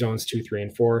is zones 2, 3,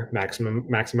 and 4.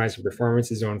 Maximizing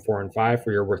performance is zone 4 and 5,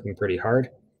 where you're working pretty hard.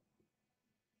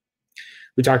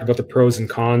 We talked about the pros and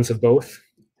cons of both.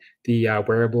 The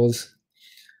wearables.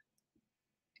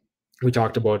 We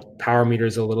talked about power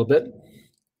meters a little bit,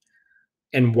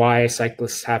 and why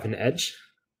cyclists have an edge.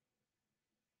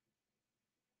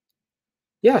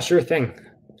 Yeah, sure thing.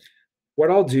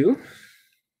 What I'll do,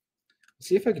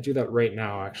 see if I could do that right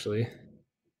now, actually.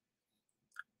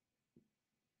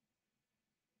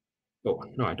 Oh,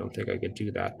 no, I don't think I could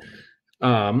do that.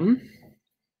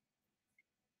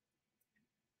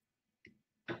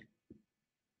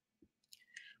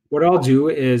 What I'll do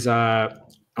is Lisa,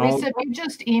 if you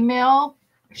just email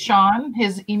Sean,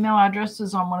 his email address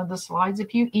is on one of the slides.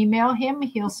 If you email him,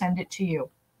 he'll send it to you.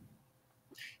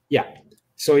 Yeah.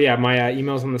 So yeah, my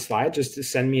email's on the slide. Just to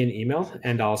send me an email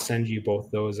and I'll send you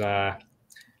both those. I'll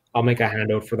make a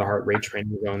handout for the heart rate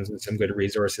training zones and some good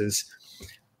resources.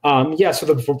 Yeah, so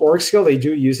the Borg scale, they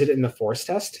do use it in the force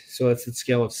test. So it's a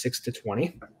scale of 6 to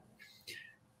 20.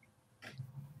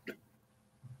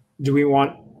 Do we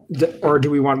want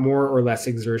more or less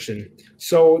exertion?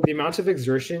 So the amount of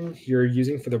exertion you're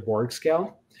using for the Borg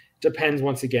scale depends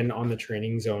once again on the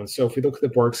training zone. So if we look at the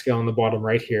Borg scale on the bottom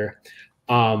right here,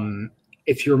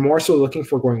 if you're more so looking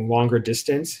for going longer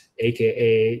distance,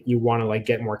 aka you want to like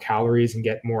get more calories and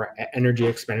get more energy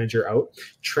expenditure out,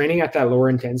 training at that lower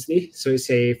intensity, so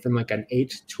say from like an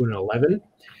 8 to an 11,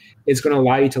 is going to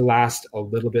allow you to last a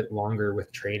little bit longer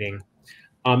with training.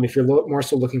 If you're more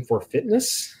so looking for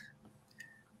fitness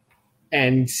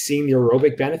and seeing the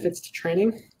aerobic benefits to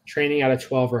training at a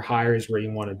 12 or higher is where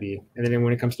you want to be. And then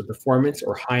when it comes to performance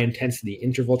or high intensity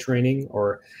interval training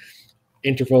or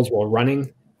intervals while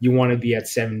running, you want to be at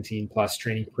 17 plus,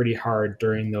 training pretty hard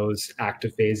during those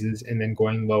active phases and then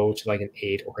going low to like an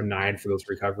 8 or a 9 for those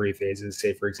recovery phases.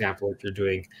 Say, for example, if you're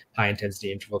doing high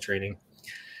intensity interval training.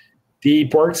 The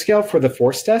Borg scale for the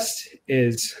force test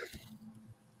is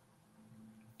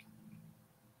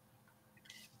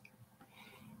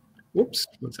whoops,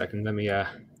 1 second. Let me, I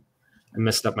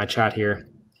messed up my chat here.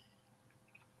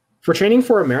 For training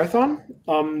for a marathon,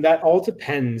 that all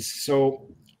depends. So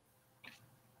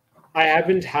I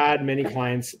haven't had many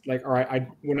clients like, or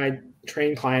when I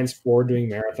train clients for doing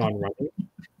marathon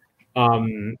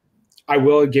running, I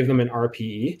will give them an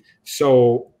RPE.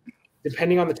 So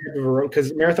depending on the type of aerobic,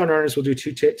 because marathon runners will do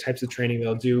 2 types of training.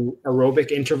 They'll do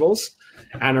aerobic intervals,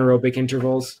 anaerobic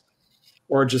intervals,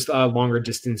 or just longer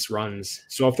distance runs.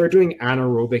 So if they're doing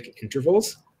anaerobic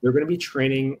intervals, they're going to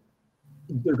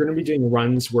be doing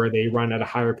runs where they run at a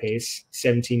higher pace,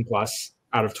 17 plus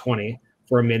out of 20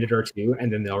 for a minute or 2,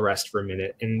 and then they'll rest for a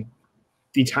minute. And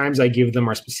the times I give them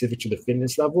are specific to the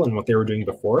fitness level and what they were doing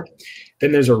before.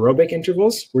 Then there's aerobic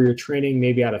intervals where you're training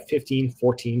maybe at a 15,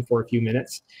 14 for a few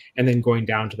minutes, and then going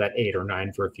down to that 8 or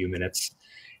 9 for a few minutes.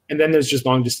 And then there's just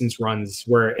long distance runs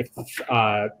where if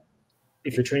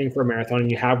you're training for a marathon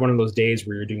and you have one of those days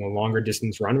where you're doing a longer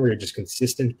distance run where you're just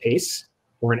consistent pace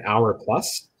for an hour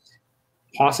plus,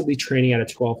 possibly training at a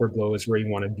 12 or below is where you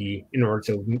want to be in order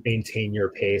to maintain your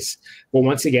pace. But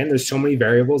once again, there's so many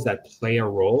variables that play a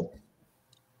role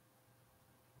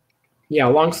Yeah,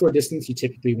 long slow distance, you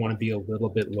typically want to be a little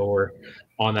bit lower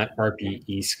on that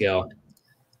RPE scale.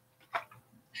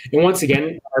 And once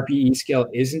again, RPE scale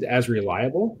isn't as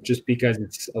reliable just because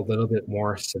it's a little bit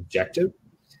more subjective.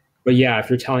 But yeah, if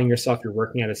you're telling yourself you're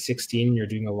working at a 16, you're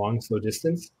doing a long slow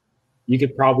distance, you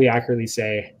could probably accurately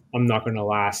say, I'm not going to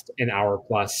last an hour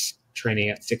plus training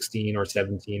at 16 or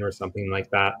 17 or something like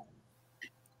that.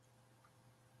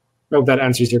 I hope that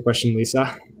answers your question,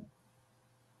 Lisa.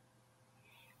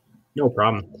 No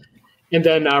problem. And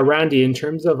then Randy, in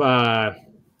terms of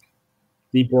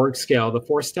the Borg scale, the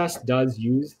force test does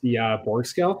use the Borg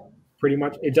scale pretty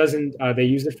much. It doesn't, they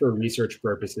use it for research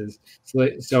purposes.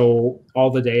 So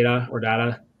all the data,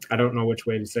 I don't know which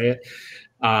way to say it,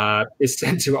 is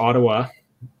sent to Ottawa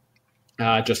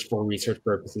just for research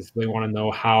purposes. They want to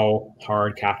know how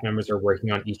hard CAF members are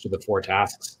working on each of the 4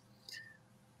 tasks.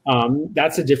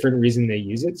 That's a different reason they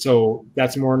use it. So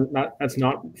that's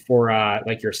not for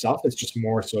like yourself. It's just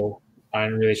more so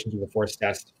in relation to the force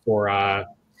test for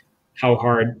how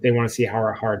hard they want to see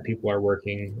how hard people are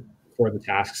working for the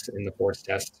tasks in the force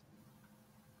test.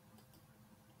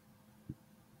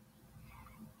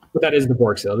 But that is the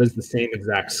Borg scale. It is the same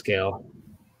exact scale.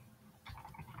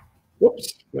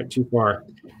 Whoops, went too far.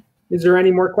 Is there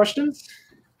any more questions?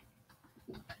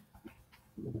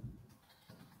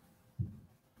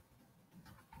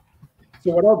 So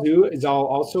what I'll do is I'll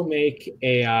also make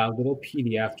a little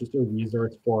PDF, just a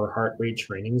resource for heart rate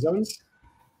training zones.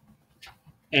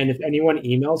 And if anyone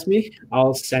emails me,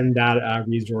 I'll send that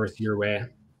resource your way.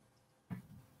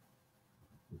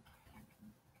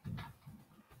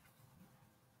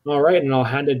 All right, and I'll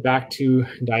hand it back to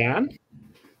Diane.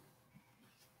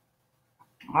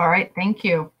 All right, thank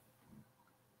you.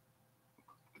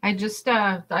 I just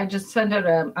sent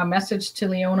out a message to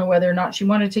Leona whether or not she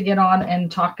wanted to get on and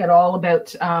talk at all about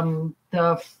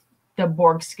the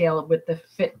Borg scale with the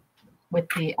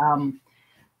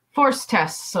force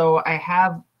test. So I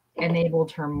have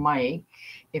enabled her mic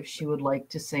if she would like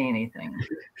to say anything.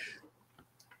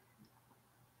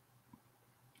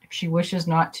 If she wishes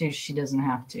not to, she doesn't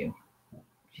have to.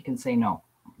 She can say no.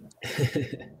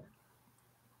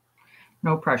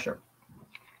 No pressure.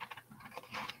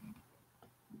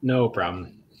 No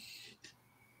problem.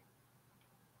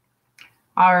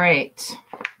 All right.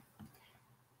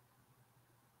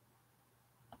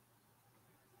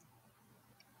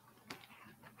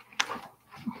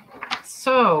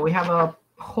 So we have a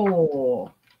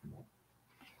poll.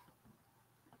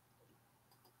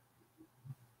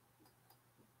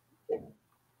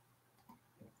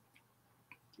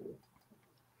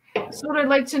 So what I'd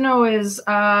like to know is,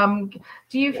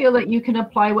 do you feel that you can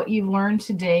apply what you've learned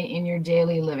today in your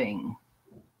daily living?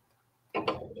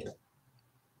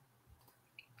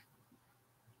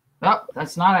 Oh,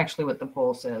 that's not actually what the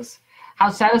poll says. How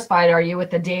satisfied are you with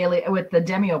the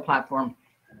Demio platform?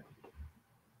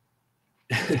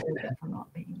 I'm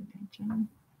not paying attention.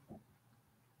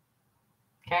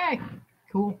 Okay,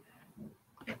 cool.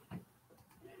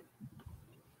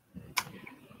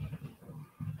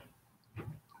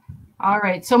 All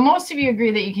right, so most of you agree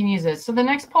that you can use it. So the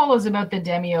next poll is about the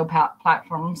Demio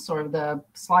platform. So the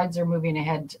slides are moving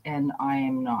ahead and I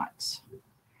am not.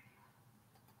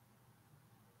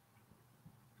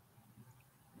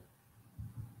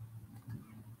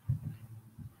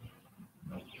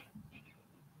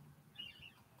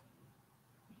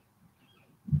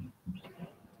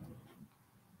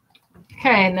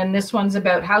 Okay, and then this one's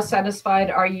about how satisfied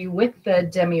are you with the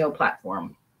Demio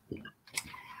platform?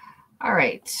 All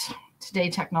right. Today,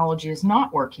 technology is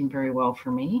not working very well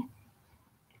for me.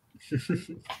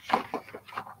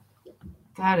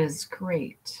 That is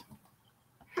great.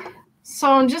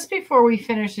 So just before we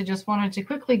finish, I just wanted to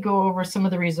quickly go over some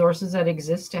of the resources that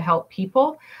exist to help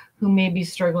people who may be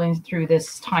struggling through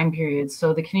this time period.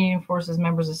 So the Canadian Forces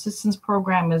Members Assistance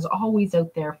Program is always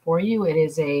out there for you. It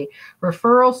is a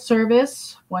referral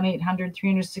service,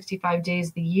 1-800-365 days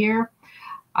of the year.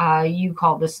 You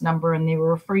call this number and they will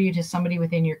refer you to somebody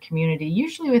within your community,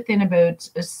 usually within about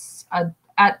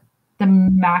at the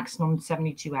maximum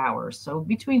 72 hours. So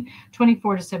between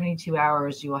 24 to 72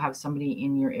 hours, you will have somebody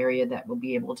in your area that will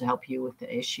be able to help you with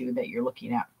the issue that you're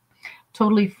looking at.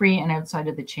 Totally free and outside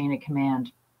of the chain of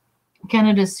command.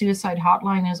 Canada's suicide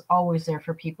hotline is always there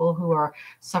for people who are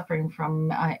suffering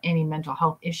from any mental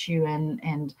health issue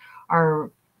and are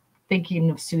thinking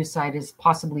of suicide as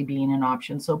possibly being an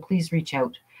option. So please reach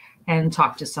out and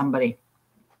talk to somebody.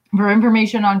 For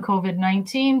information on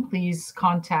COVID-19, please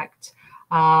contact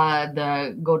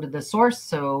go to the source.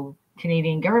 So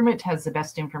Canadian government has the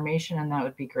best information and that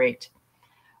would be great.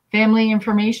 Family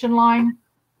information line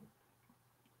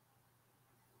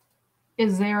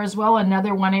is there as well,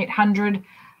 another 1-800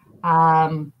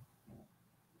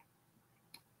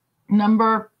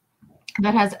 number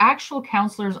that has actual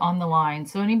counselors on the line.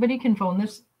 So anybody can phone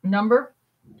this number.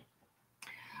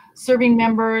 Serving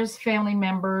members, family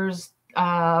members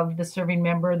of the serving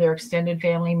member, their extended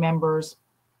family members,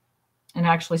 and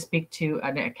actually speak to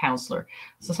a counselor.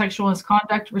 So Sexual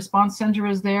Misconduct Response Center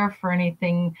is there for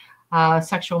anything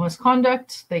sexual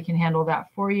misconduct. They can handle that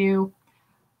for you.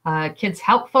 Kids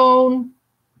Help Phone,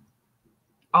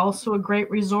 also a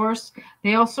great resource.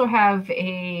 They also have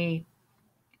a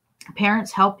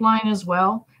parents helpline as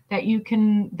well that you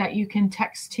can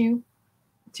text to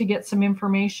get some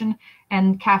information,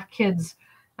 and CAF Kids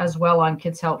as well on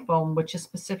Kids Help Phone, which is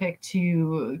specific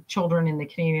to children in the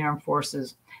Canadian Armed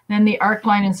Forces. And then the ARC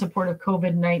line in support of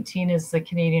COVID-19 is the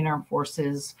Canadian Armed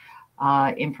Forces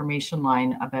information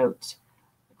line about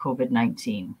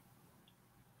COVID-19.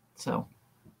 So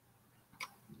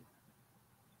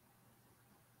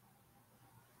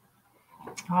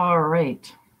all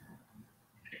right.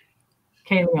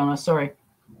 Okay, Leona, sorry.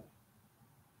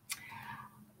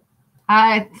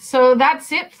 So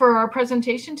that's it for our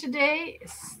presentation today.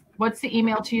 What's the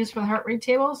email to use for the heart rate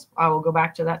tables? I will go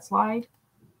back to that slide.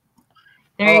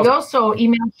 There you go. So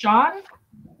email Sean,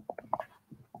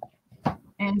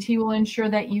 and he will ensure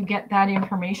that you get that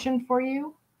information for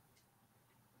you.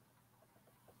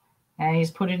 And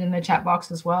he's put it in the chat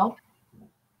box as well.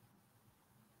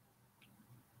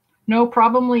 No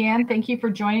problem, Leanne. Thank you for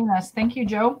joining us. Thank you,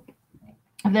 Joe.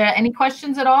 If there are any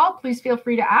questions at all, please feel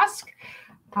free to ask.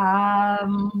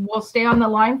 We'll stay on the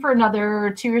line for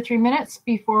another 2 or 3 minutes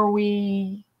before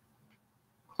we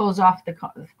close off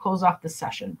the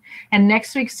session. And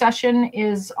next week's session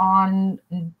is on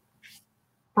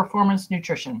performance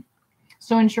nutrition.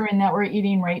 So ensuring that we're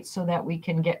eating right so that we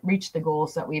can reach the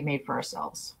goals that we've made for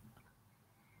ourselves.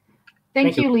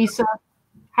 Thank you, Lisa.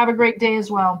 Have a great day as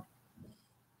well.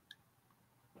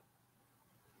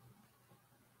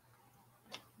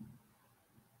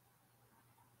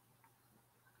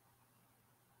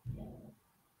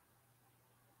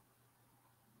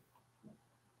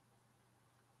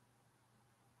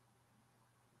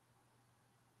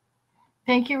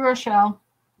 Thank you, Rochelle.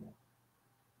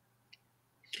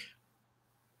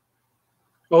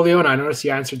 Oh, Leona, I noticed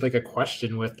you answered like a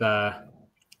question with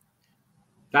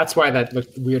that's why that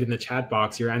looked weird in the chat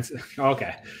box. Your answer. Oh,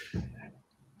 okay.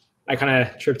 I kind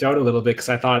of tripped out a little bit because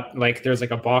I thought like there's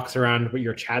like a box around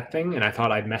your chat thing, and I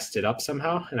thought I'd messed it up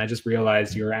somehow, and I just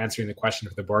realized you were answering the question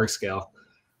with the Borg scale.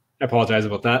 I apologize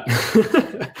about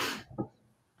that.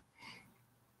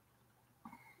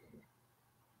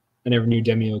 I never knew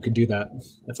Demio could do that.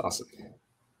 That's awesome.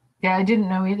 Yeah, I didn't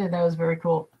know either. That was very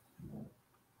cool.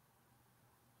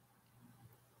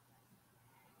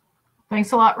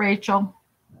 Thanks a lot, Rachel.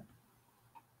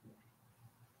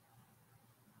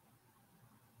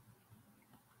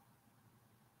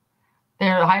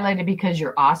 They're highlighted because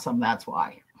you're awesome. That's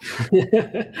why.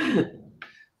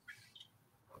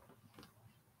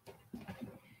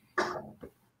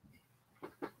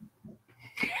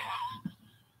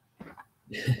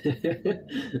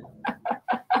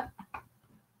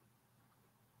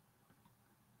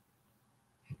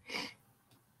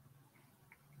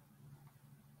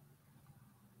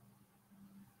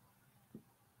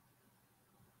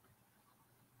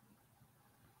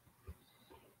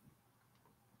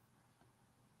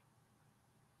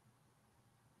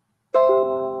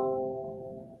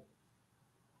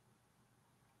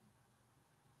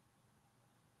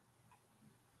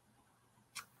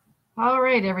 All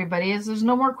right, everybody, as there's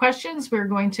no more questions, we're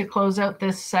going to close out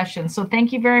this session. So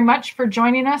thank you very much for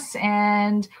joining us,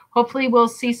 and hopefully we'll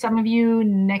see some of you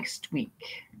next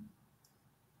week.